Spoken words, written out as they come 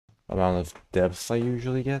amount of depths I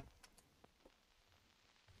usually get.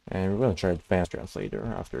 And we're gonna try advanced strats later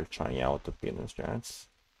after trying out the beginner strats.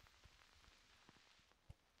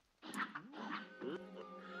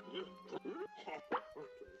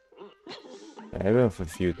 Yeah, even with a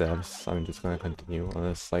few depths, I'm just gonna continue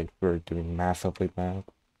unless like we're doing massively bad.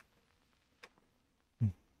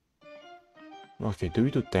 Okay, do we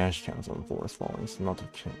do dash counts on forest fallings? I'm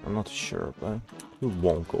not sure, but we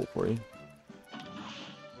won't go for it.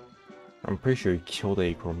 I'm pretty sure you killed the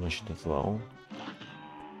acro mission as well.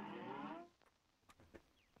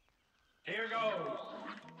 Here goes.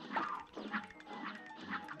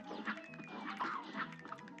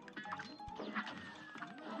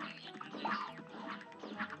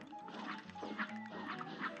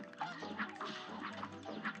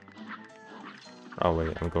 Oh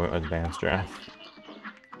wait, I'm going advanced draft.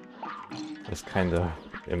 It's kinda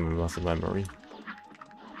in my muscle memory.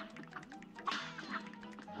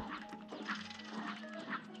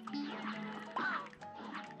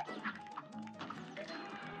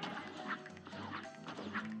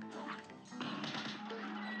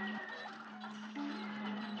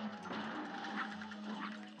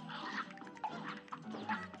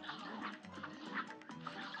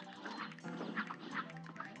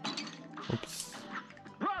 Oops.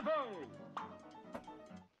 Bravo!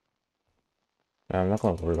 I'm not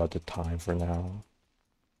gonna worry about the time for now.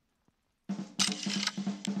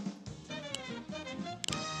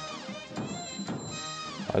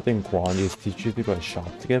 I think Grandi's teaches you about shot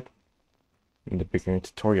skip in the beginner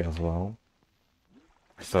tutorial as well.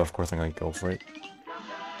 So of course I'm gonna go for it.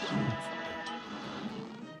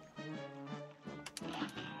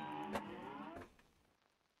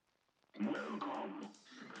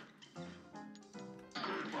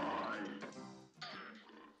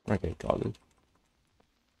 Okay, got it.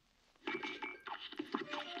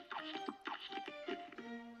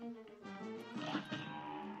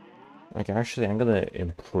 Okay, actually I'm gonna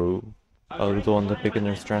improve a little on the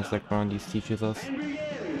beginner strats that Grandi's teaches us.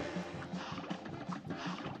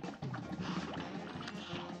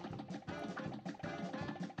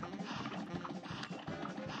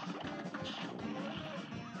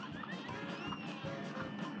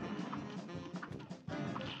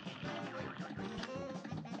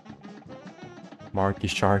 Marky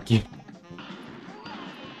Sharky.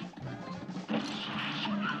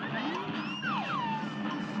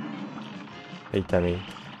 Hey Demi.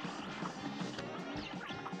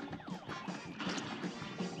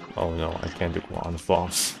 Oh no, I can't do Grand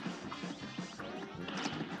Fox.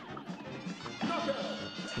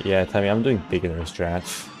 Yeah, Tammy, I'm doing beginner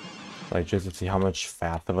strats. Like just to see how much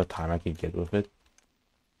fast of a time I can get with it.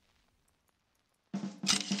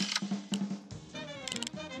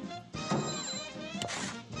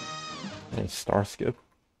 And star skip.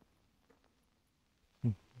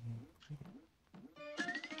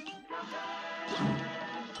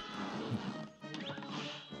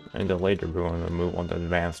 And then later we're going to move on to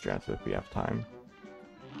advanced strats if we have time.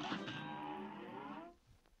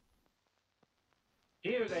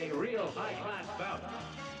 Here's a real high-class bout.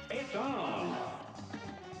 It's on.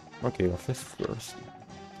 Okay, what's this first?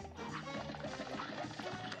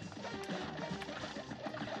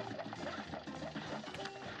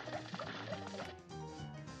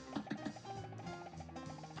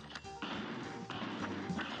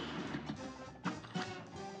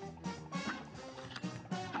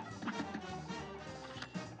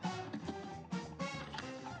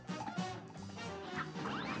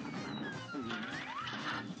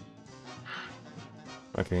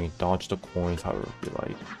 Okay, dodge the coins, how it would be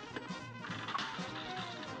like.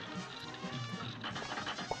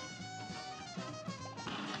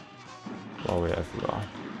 Oh wait, I forgot.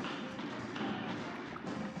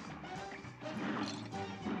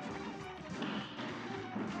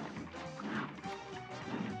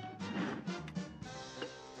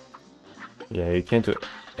 Yeah, you can't do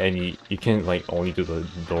any, you can't like only do the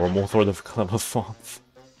normal sort of club assaults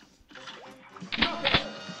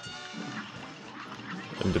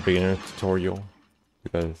in the beginner tutorial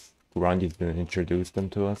because Grandi's didn't introduce them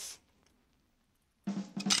to us.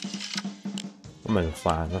 I'm in the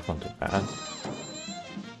flat, that's not too bad.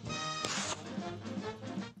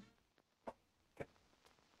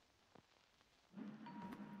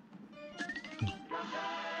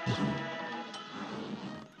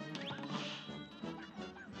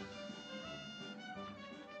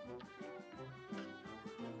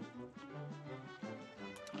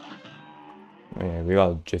 Yeah, we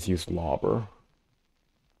gotta just use Lobber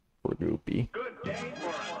for Goopy. Good day for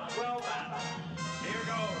a swell battle. Here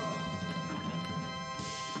goes.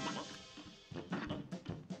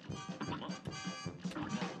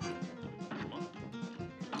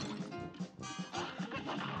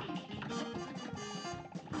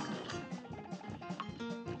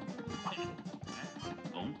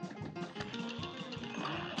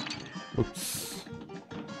 Oops.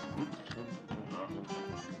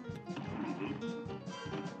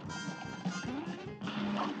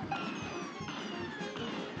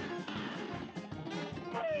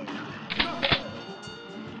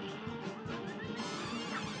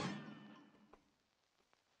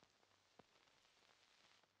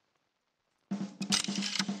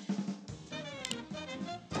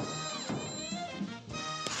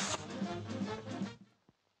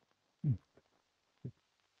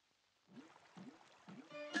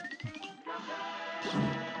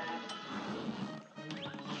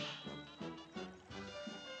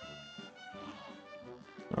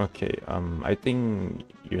 Okay, I think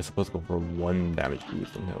you're supposed to go for 1 damage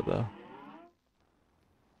boost on Hilda.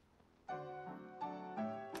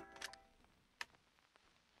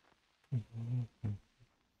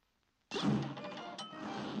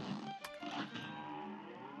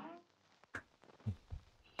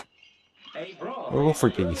 We'll go for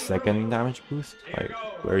the 2nd damage boost, like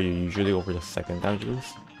where you usually go for the 2nd damage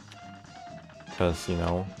boost. Because, you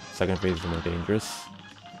know, 2nd phase is more dangerous.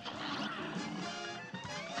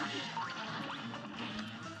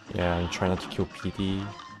 Yeah, and try not to kill PD.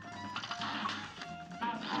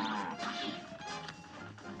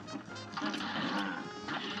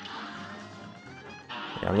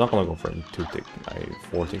 Yeah, I'm not gonna go for a 2-tick,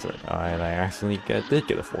 4-tick right now, and I accidentally did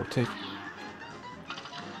get a 4-tick.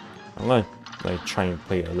 I'm gonna like try and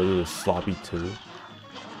play a little sloppy too.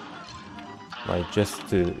 Like just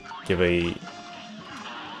to give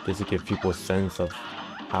people a sense of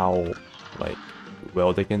how like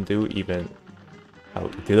well they can do, even how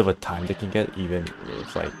little of a time they can get, even if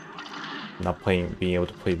it's like not being able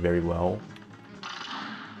to play very well.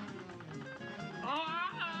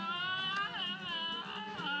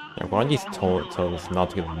 Yeah, Grandi's told us not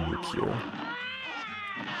to get a nuke here.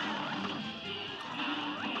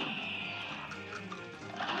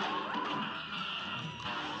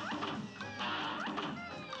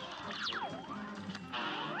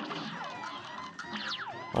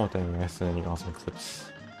 Oh dang, I accidentally got some clips.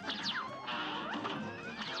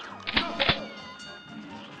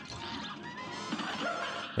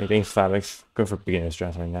 Hey, thanks Fabrics. Good for beginner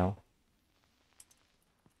strats right now.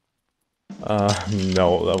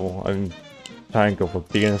 No level. I'm trying to go for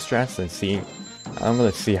beginner strats and I'm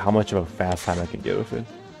gonna see how much of a fast time I can get with it.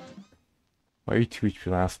 Why are you 2 HP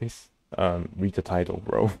last face? Read the title,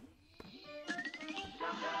 bro.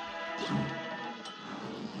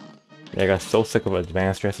 Yeah, I got so sick of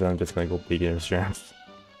advanced strats that I'm just gonna go beginner strats.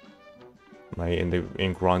 Like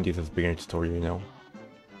in Grandi's beginner tutorial, you know.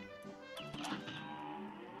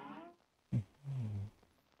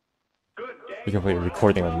 You can play a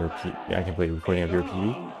recording of your yeah, I can play a recording of your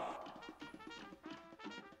PV.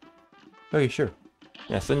 Okay, sure.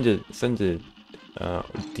 Yeah, send it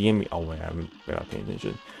DM me. Oh wait, I'm not paying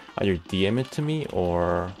attention. Either DM it to me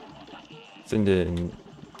or send it in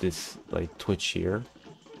this like Twitch here,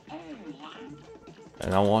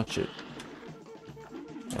 and I'll watch it.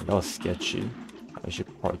 And that was sketchy. I should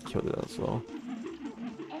probably kill it as well.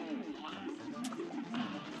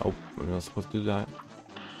 Oh, I'm not supposed to do that.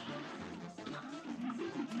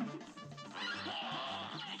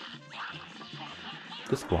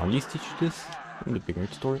 Does Grandi's teach you this in the beginner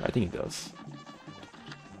tutorial? I think it does.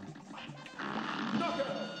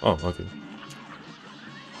 Oh, okay.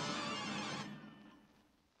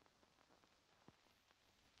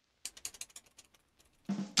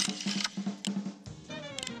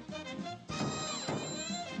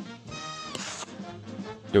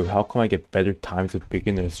 Dude, how come I get better times with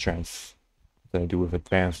beginner strengths than I do with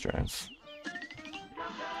advanced strengths?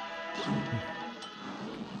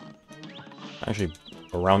 Actually,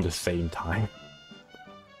 around the same time.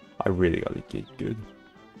 I really gotta get good.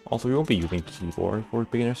 Also, we won't be using keyboard for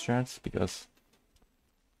beginner strats because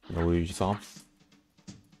no Ubisoft.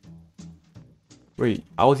 Wait,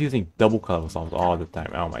 I was using double color songs all the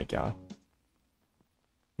time. Oh my god.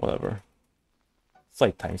 Whatever. It's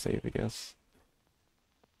like time save, I guess.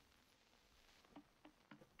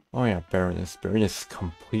 Oh yeah, Baroness. Baroness is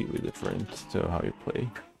completely different to how you play.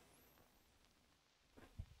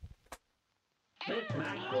 This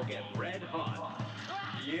match will get red hot.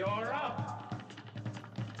 You're up.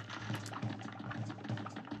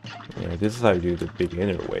 Yeah, this is how you do the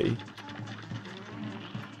beginner way.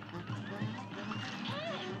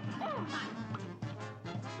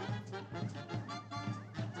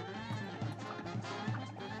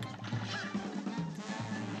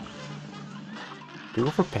 Do you go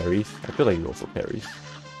for parries? I feel like you go for parries.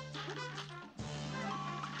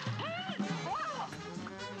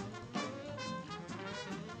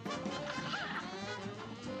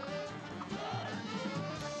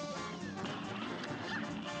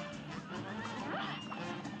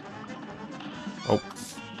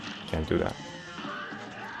 do that.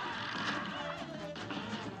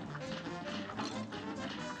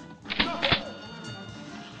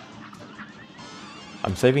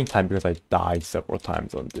 I'm saving time because I died several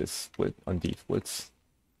times on this split, on these splits.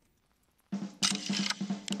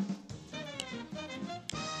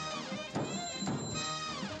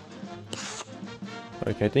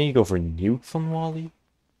 Okay, I think you go for nukes on Wally.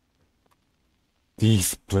 These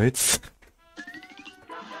splits.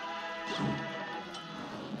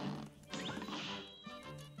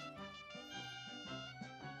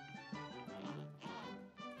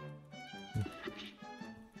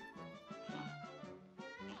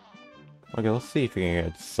 Okay, let's see if we can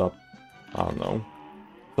get sub, I don't know,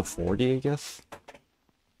 the 40, I guess.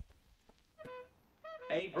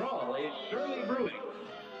 A brawl is surely brewing.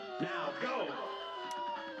 Now go!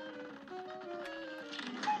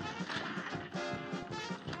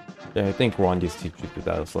 Yeah, I think Ron just teaches you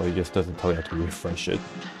that, so he just doesn't tell you how to refresh it.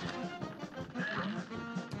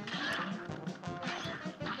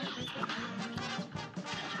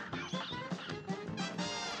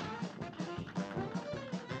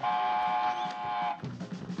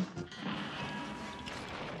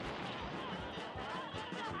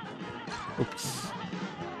 Oops.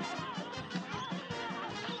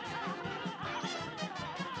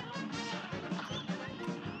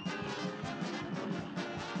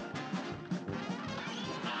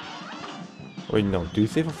 Wait, no, do you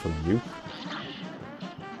save it for you?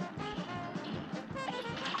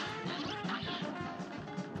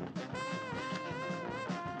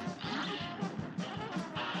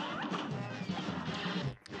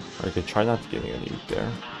 Okay, try not to get me a nuke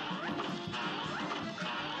there.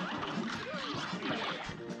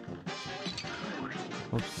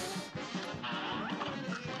 Oops.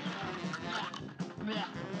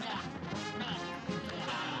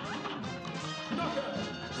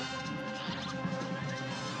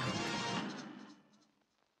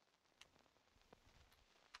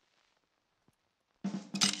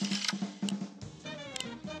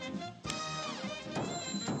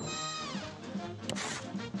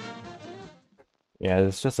 Yeah,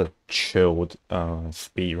 it's just a chilled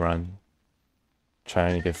speed run.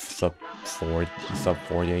 Trying to get sub 40,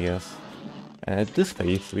 I guess. And at this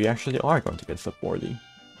pace, we actually are going to get sub 40. Which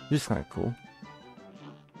is kind of cool.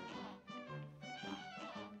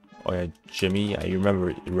 Oh yeah, Jimmy. I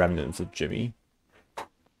remember remnants of Jimmy.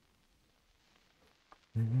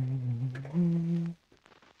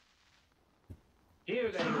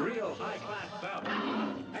 Here's a real high-class bout.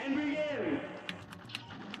 And begin!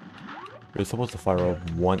 We're supposed to fire off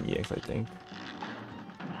one EX, I think.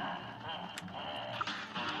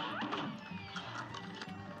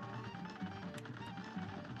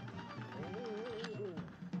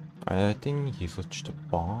 I think he switched to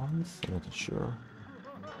bombs. I'm not sure.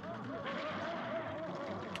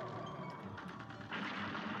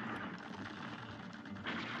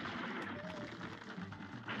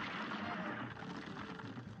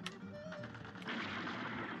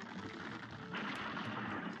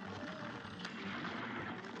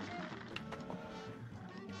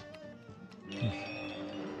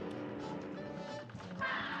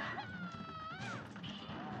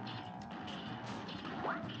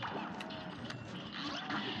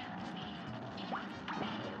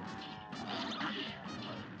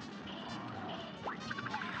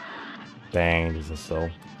 Dang, this is so.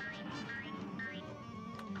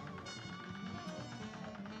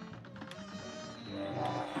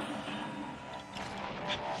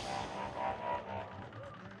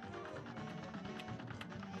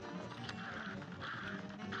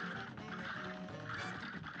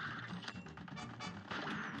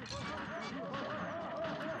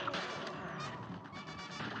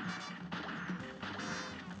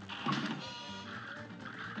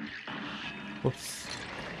 Whoops.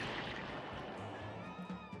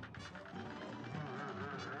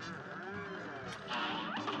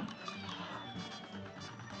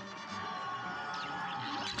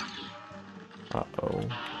 Uh-oh.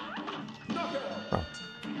 Oh.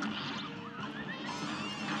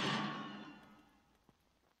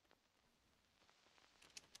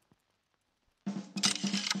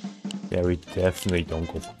 Yeah, we definitely don't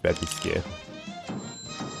go for Betty Skip.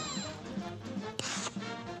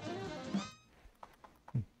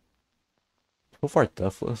 So far,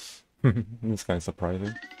 deathless. It's kind of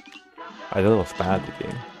surprising. I thought it was bad, the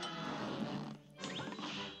game.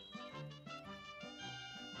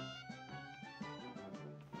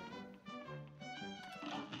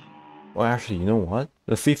 Well, actually, you know what?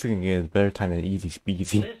 Let's see if we can get a better time than easy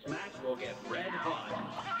speezy. This match will get red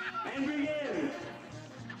hot. And begin!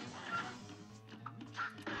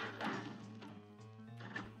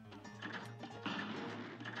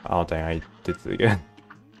 Oh dang, I did it again.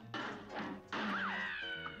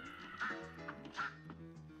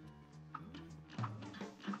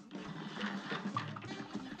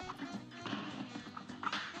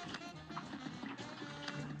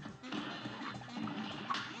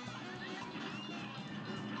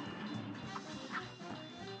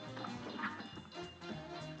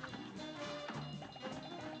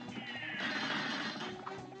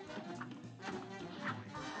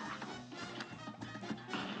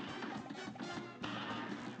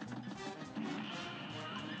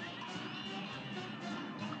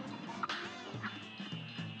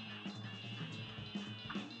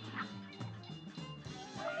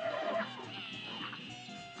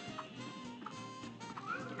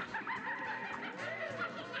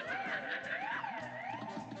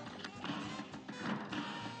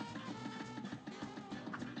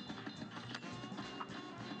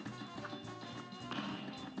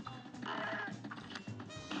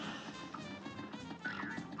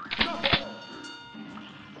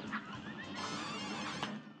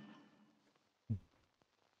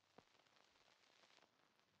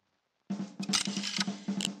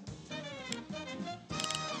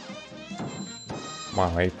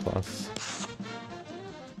 Wow, A plus.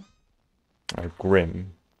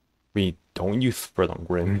 Grim. We don't use spread on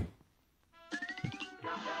Grim.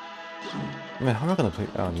 I mean, how am I gonna play?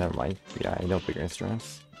 Oh, never mind. Yeah, I know beginner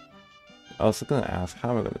strats. I was gonna ask,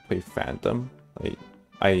 how am I gonna play Phantom? Like,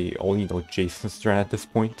 I only know Jason's strat at this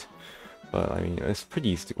point, but I mean, it's pretty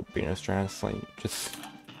easy to go beginner strats. Like, just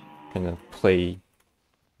kind of play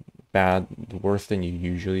bad, worse than you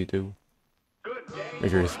usually do. Good day.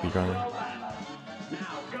 If you're a speedrunner.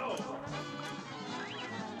 Now go.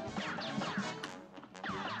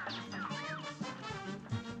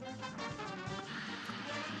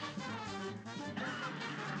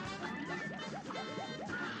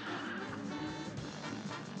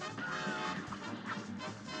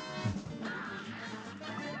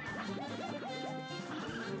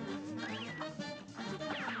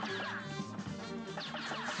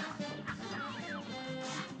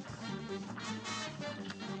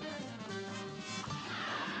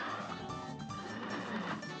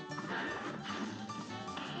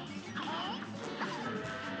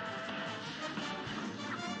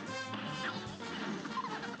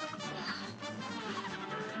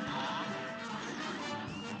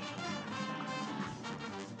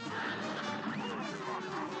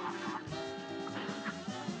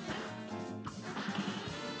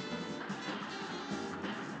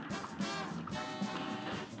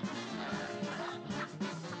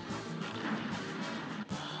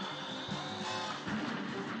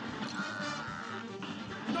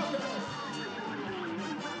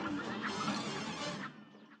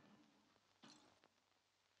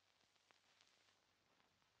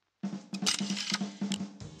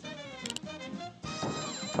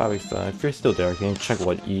 Probably so. If you're still there, can you check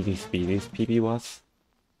what ED Speedy's PB was?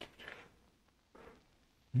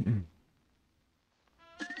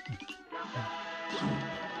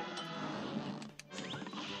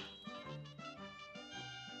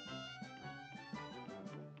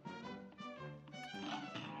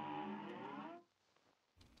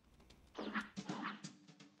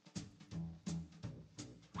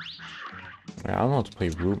 I don't know how to play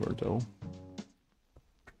Rumor though.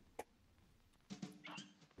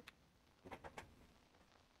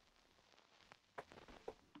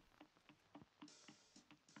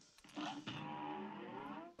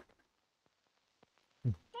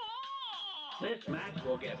 This match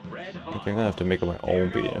will get red I think hot. I'm gonna have to make up my own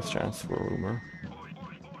beginner strats for Rumor.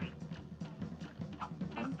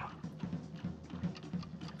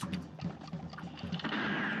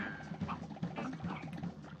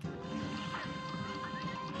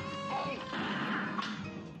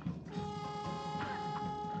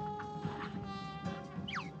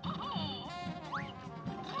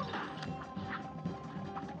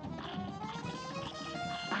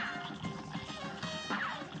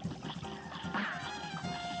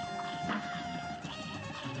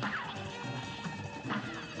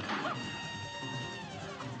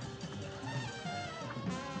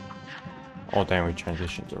 Oh damn, we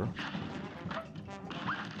transitioned through.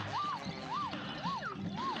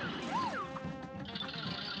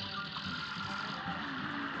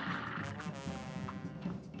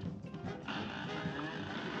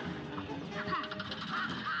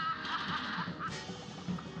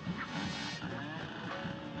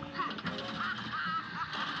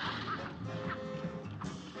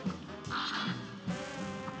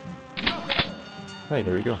 Hey,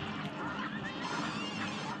 there we go.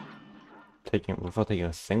 Without taking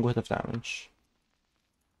a single hit of damage.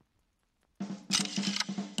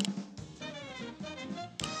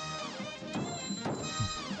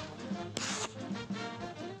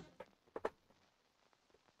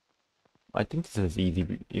 I think this is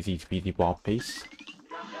easy speedy ball pace.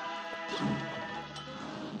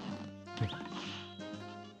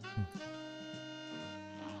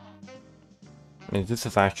 I mean, this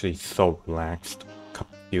is actually so relaxed. Cup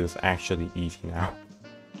feels actually easy now.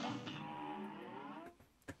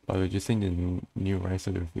 But I just think the new Rise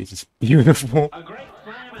of the face is beautiful. A great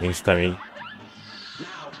slam and Thanks, Tommy.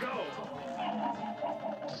 now go.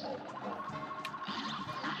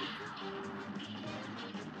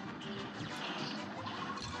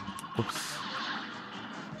 Oops.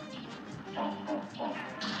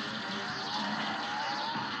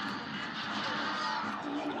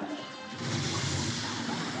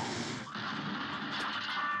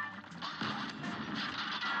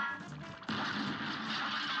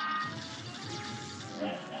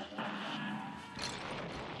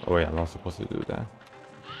 Oh wait, I'm not supposed to do that.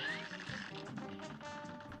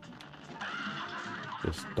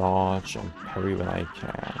 Just dodge and parry when I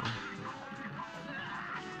can.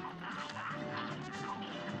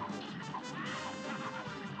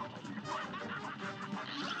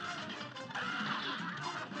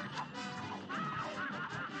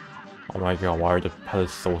 Oh my god, why are the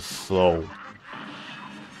pellets so slow?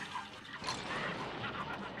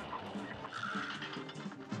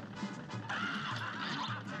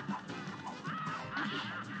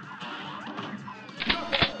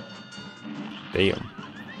 Damn.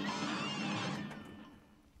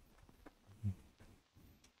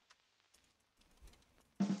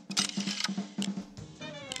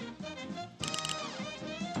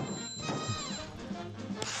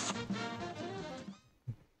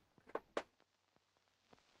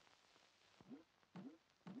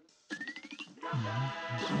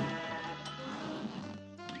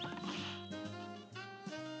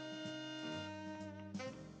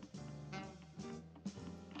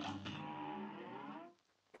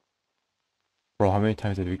 Bro, how many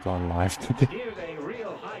times have we gone live today? Here's a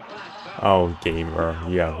real high-class bout. Oh, gamer,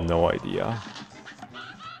 you have no idea.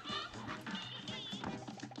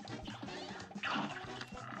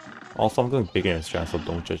 Also, I'm doing beginner strats, so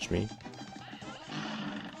don't judge me.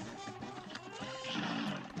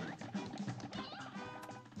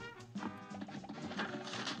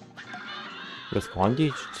 Does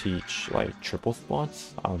Gandhi teach, like, triple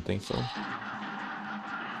spots? I don't think so.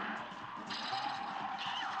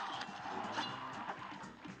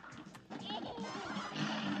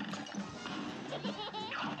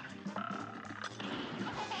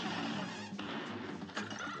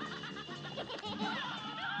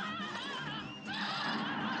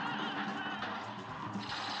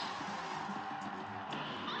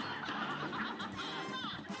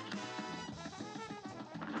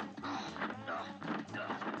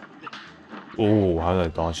 Oh, how did I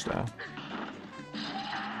dodge that?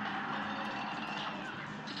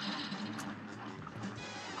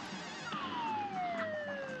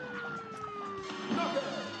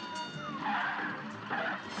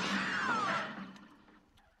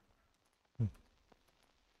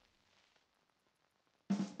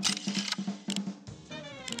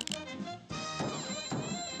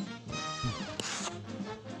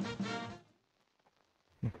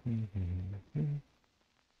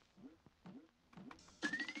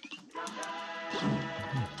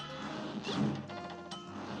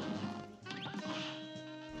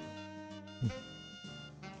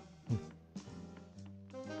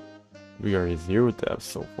 We are 0 deaths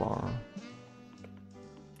so far.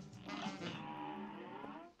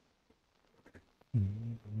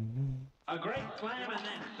 A great slam and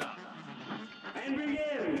then some. And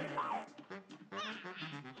begin.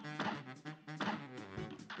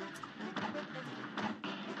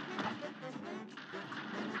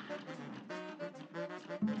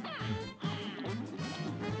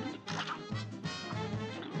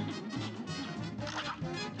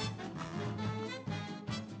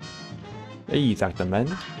 Hey, Zach the man.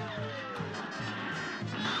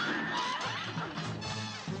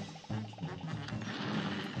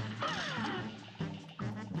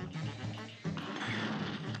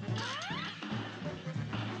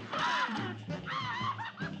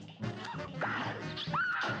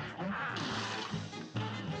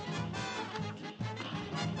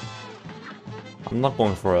 I'm not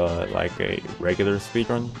going for like a regular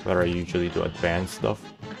speedrun, but I usually do advanced stuff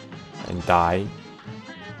and die.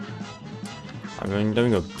 I'm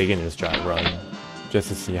doing a beginner strat run just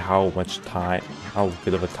to see how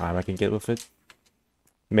good of a time I can get with it.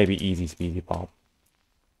 Maybe easy speedy pop.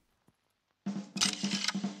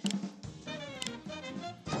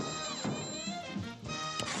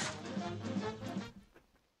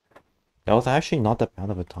 That was actually not that bad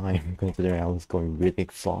of a time considering I was going really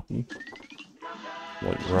sloppy.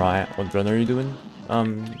 What run are you doing?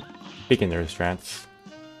 beginner strats.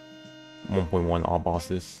 1.1 all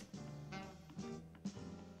bosses.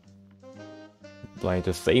 Like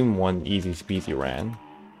the same one easy speedy ran.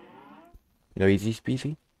 No easy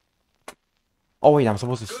speedy? Oh wait, I'm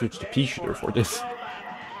supposed to switch to pea shooter for this.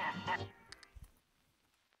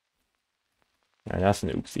 Yeah, that's an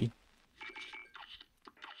oopsie.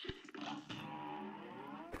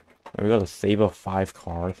 And we gotta save up 5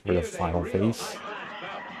 cards for the final phase.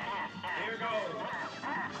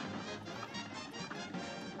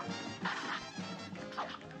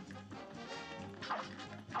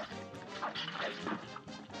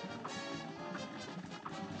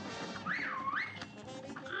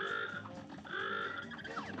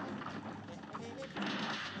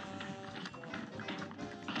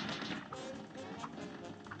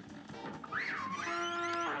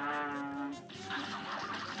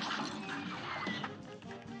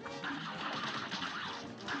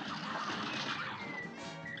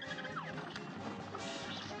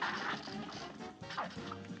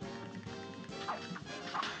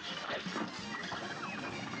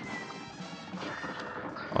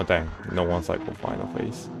 Oh dang, no one cycle final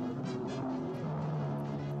phase.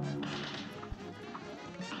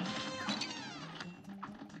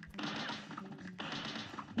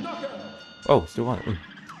 Oh, still on it.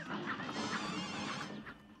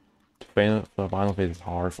 The final phase is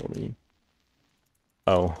hard for me.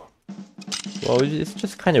 Oh. Well, it's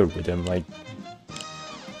just kind of rhythm, like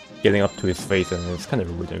getting up to his face, and it's kind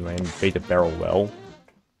of rhythm, and bait the barrel well.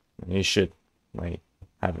 And you should like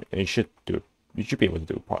have it. You should do it. You should be able to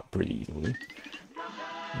do it pretty easily.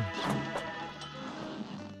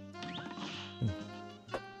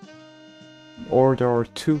 Or there are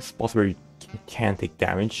 2 spots where you can't take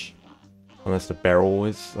damage unless the barrel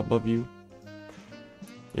is above you.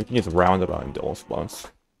 You can just roundabout in those spots.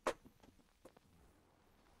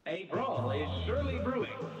 A brawl is surely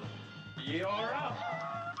brewing. You're up.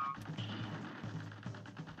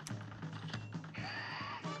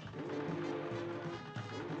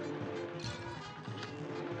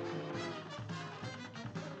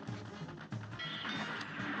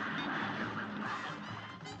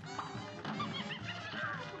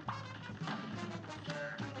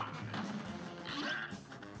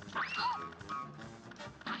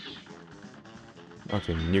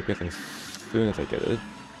 Okay, nuke it as soon as I get it.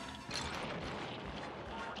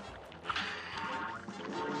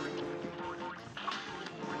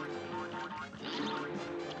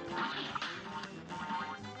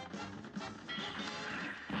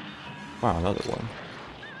 Wow, another one.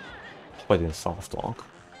 But in soft lock.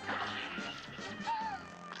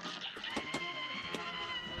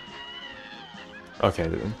 Okay, I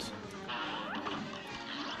didn't.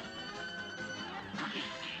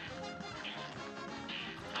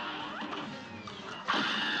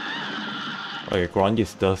 Okay,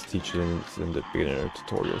 Grandis does teach it in the beginner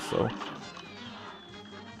tutorial, so.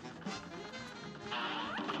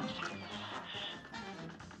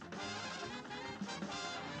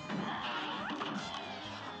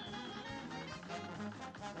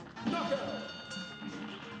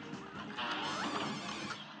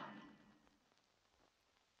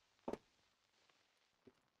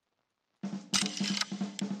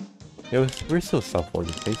 Yeah, we're still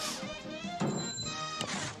self-40 pace.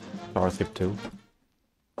 Power skip 2.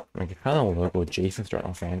 Like, I kinda wanna go Jason start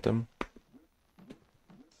on Phantom.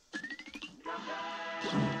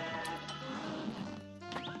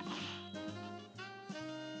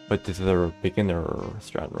 But this is a beginner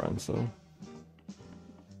strat run, so.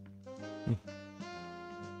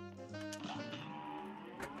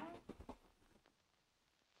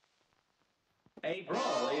 A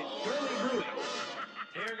brawl is surely brewing.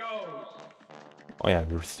 Here goes. Oh yeah,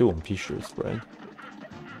 we're still on P-shirt spread.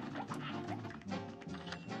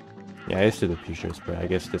 Yeah, I used to do the P-shirt spread. I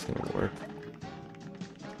guess this is gonna work.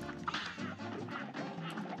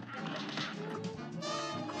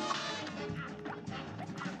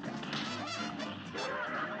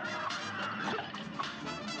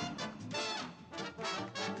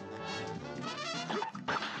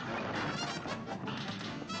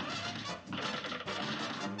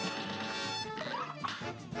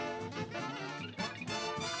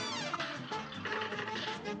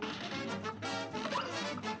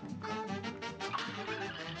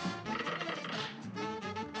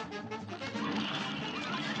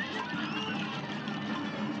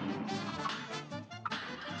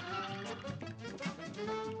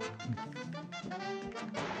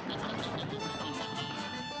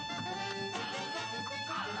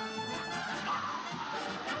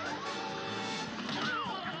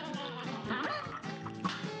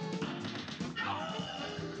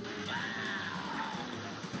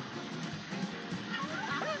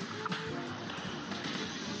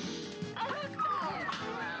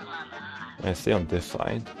 And stay on this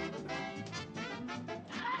side.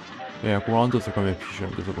 Yeah, Grondo's are coming fusion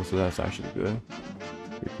invisible, so that's actually good.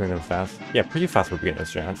 We're kind of fast. Yeah, pretty fast for beginner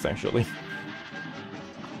strats actually.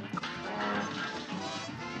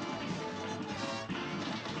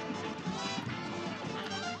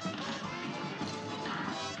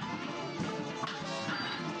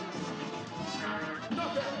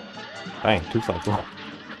 Dang, 2 cycle.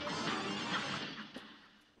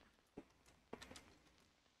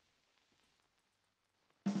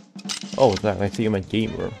 Oh, that I see I'm a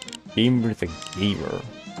gamer. Gamer's a gamer.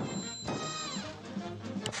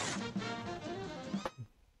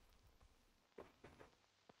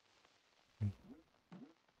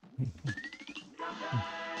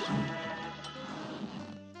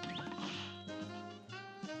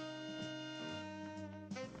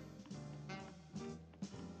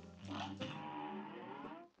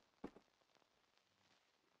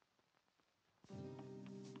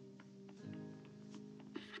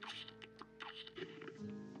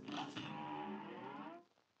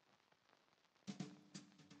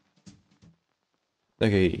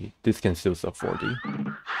 Okay, this can still sub 40.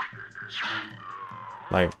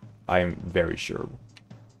 Like, I'm very sure.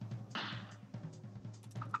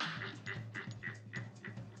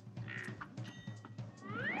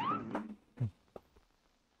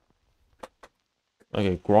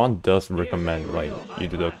 Okay, Grant does recommend, like, you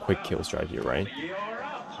do the quick kill strategy, right? You're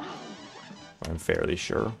up. I'm fairly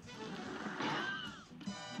sure.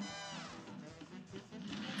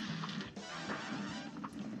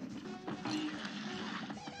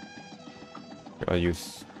 I'll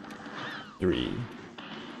use 3.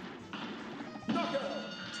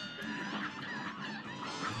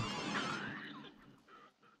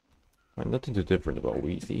 Nothing too different about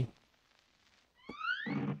Wheezy.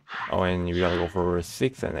 Oh, and you gotta go for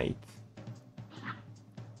 6 and 8.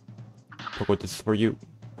 Poco, this is for you.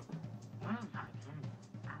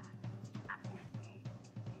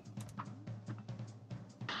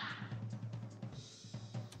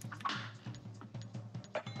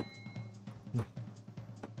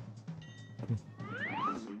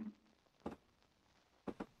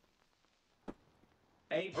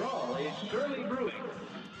 A brawl is surely brewing.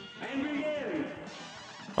 And begin.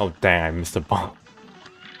 Oh, dang, I missed the bomb.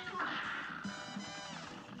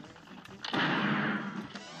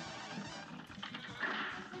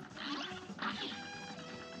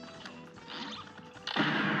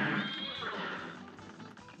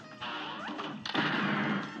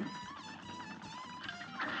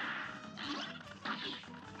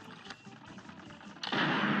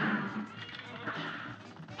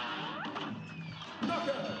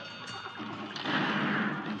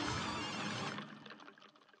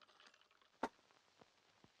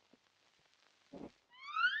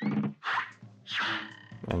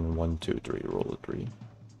 And 1, 2, 3, roll a 3.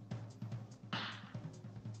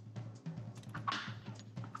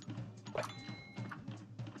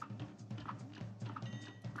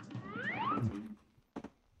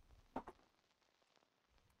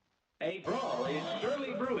 A brawl is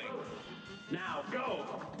surely brewing. Now go.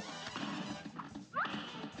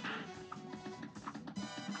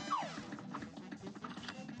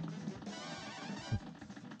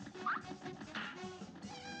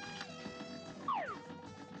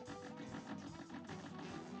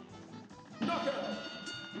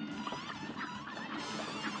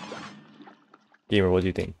 Gamer, what do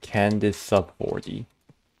you think? Can this sub 40?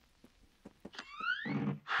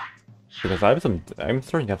 Because I'm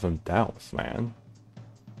starting to have some doubts, man.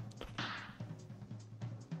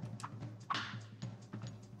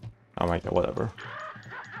 Oh my god, whatever.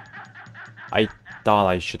 I thought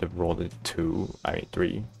I should have rolled it 2, I mean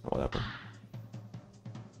 3, whatever.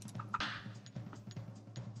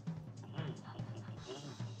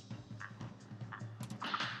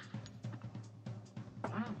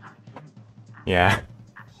 Yeah.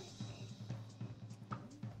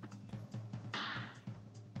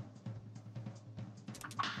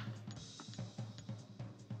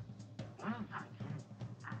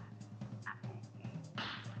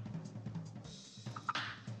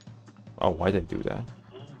 Oh, why did I do that?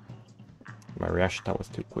 My reaction time was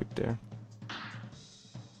too quick there.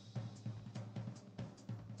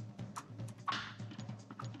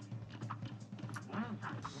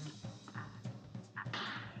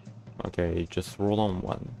 Okay, just roll on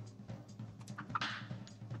 1.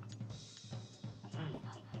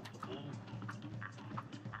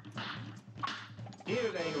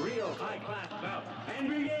 Here's a real high-class bout. And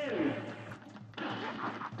begin.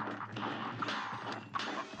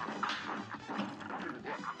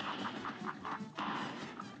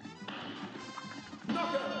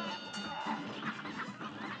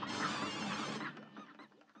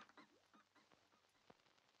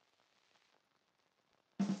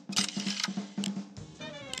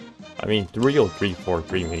 I mean, 303 for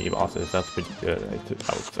 3 mini bosses, that's pretty good,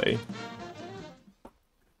 I would say.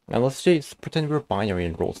 Now let's just pretend we're binary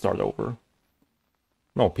and roll start over.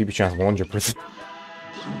 No, PP chance 100%.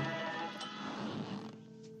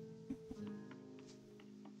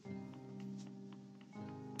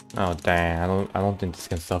 Oh dang, I don't think this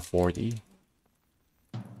can sub 40.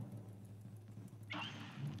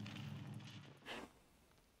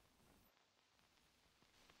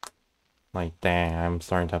 Like dang, I'm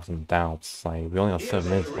starting to have some doubts. Like we only have 7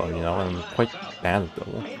 minutes left, you know, and I'm quite bad at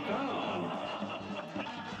them.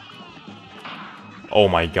 Oh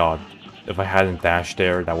my god. If I hadn't dashed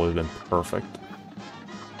there, that would have been perfect.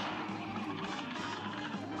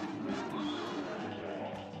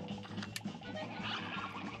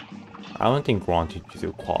 I don't think Gron teaches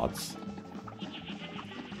you quads.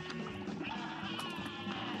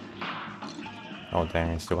 Oh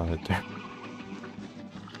dang, I still got hit there.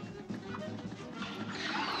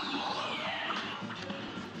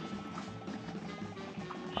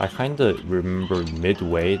 I kinda remember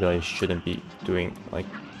midway that I shouldn't be doing, like,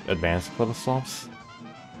 advanced level swaps.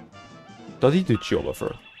 Does he do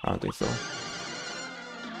Geomether? I don't think so.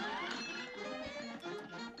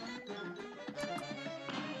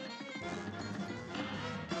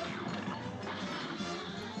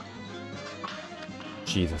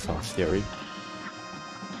 Jesus, that was scary.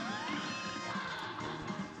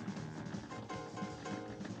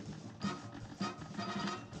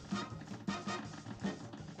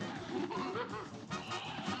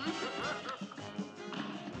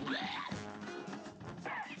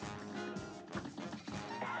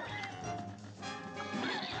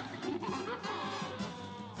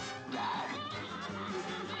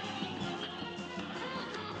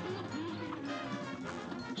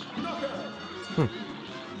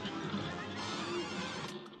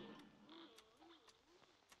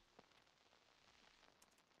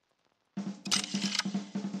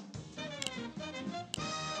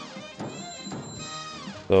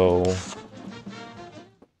 So,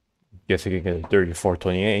 guess I can get a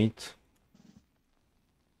 34-28.